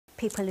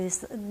people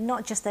lose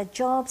not just their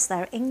jobs,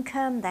 their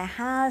income, their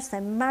house,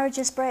 their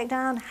marriages break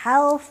down,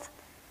 health.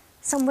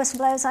 Some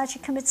whistleblowers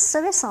actually commit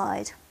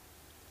suicide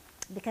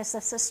because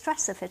there's the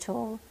stress of it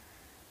all.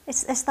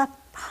 It's the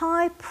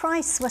high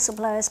price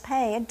whistleblowers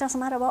pay. It doesn't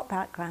matter what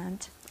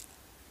background.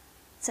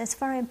 So it's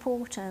very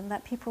important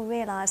that people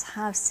realise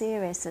how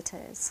serious it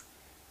is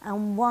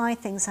and why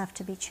things have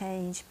to be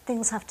changed.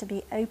 Things have to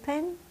be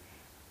open.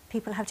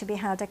 People have to be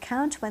held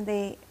account when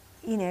they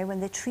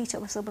treat a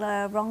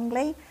whistleblower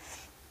wrongly.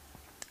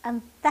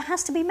 And there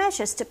has to be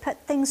measures to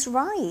put things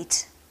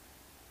right.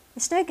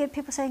 It's no good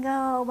people saying,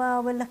 oh,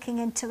 well, we're looking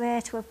into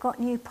it, we've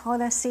got new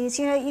policies.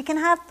 You know, you can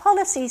have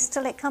policies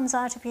till it comes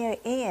out of your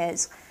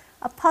ears.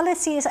 A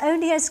policy is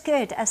only as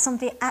good as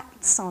somebody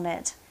acts on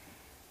it.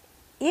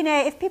 You know,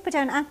 if people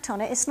don't act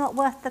on it, it's not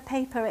worth the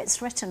paper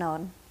it's written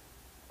on.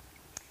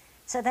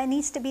 So there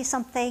needs to be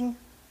something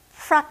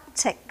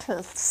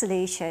practical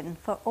solution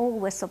for all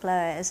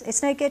whistleblowers.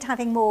 It's no good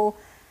having more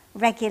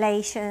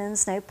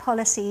regulations, no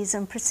policies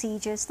and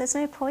procedures. There's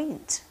no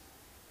point.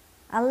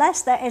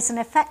 Unless there is an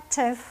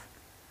effective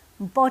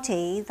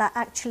body that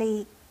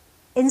actually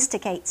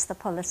instigates the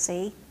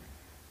policy,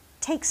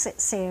 takes it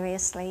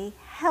seriously,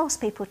 holds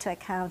people to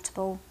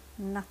accountable,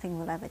 nothing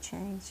will ever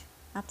change.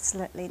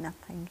 Absolutely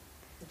nothing.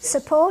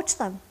 Support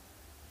them.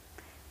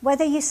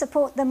 Whether you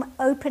support them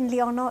openly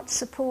or not,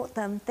 support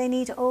them. They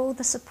need all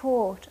the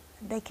support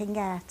they can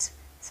get.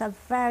 It's a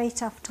very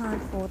tough time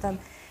for them.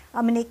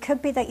 I mean, it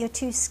could be that you're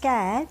too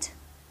scared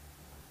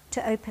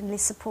to openly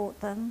support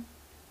them,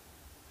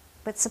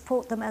 but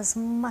support them as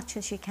much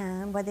as you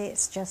can, whether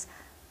it's just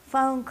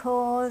phone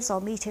calls or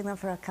meeting them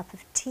for a cup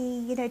of tea.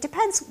 You know, it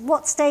depends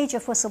what stage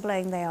of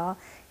whistleblowing they are.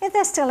 If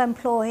they're still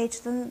employed,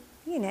 then,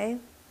 you know,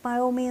 by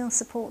all means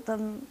support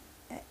them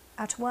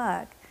at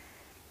work.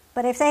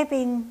 But if they've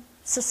been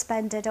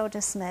suspended or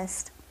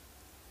dismissed,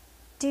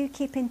 do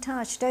keep in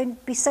touch.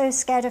 Don't be so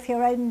scared of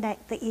your own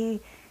neck that you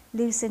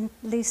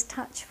lose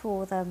touch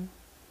for them.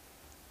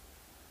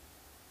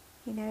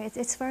 You know,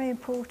 it's very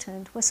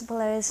important.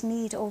 Whistleblowers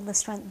need all the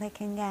strength they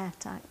can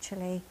get,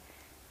 actually.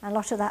 A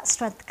lot of that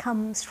strength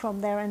comes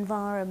from their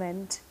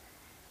environment.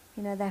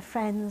 You know, their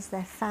friends,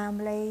 their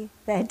family,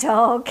 their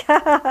dog,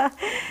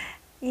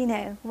 you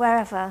know,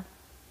 wherever,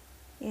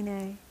 you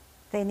know,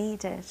 they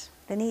need it.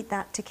 They need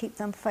that to keep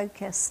them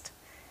focused.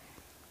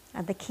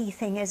 And the key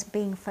thing is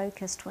being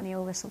focused when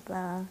you're a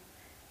whistleblower.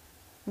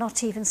 Not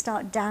to even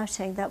start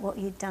doubting that what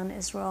you've done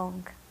is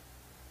wrong.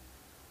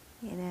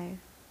 You know,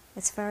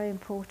 it's very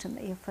important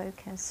that you're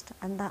focused,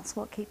 and that's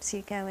what keeps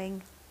you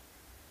going.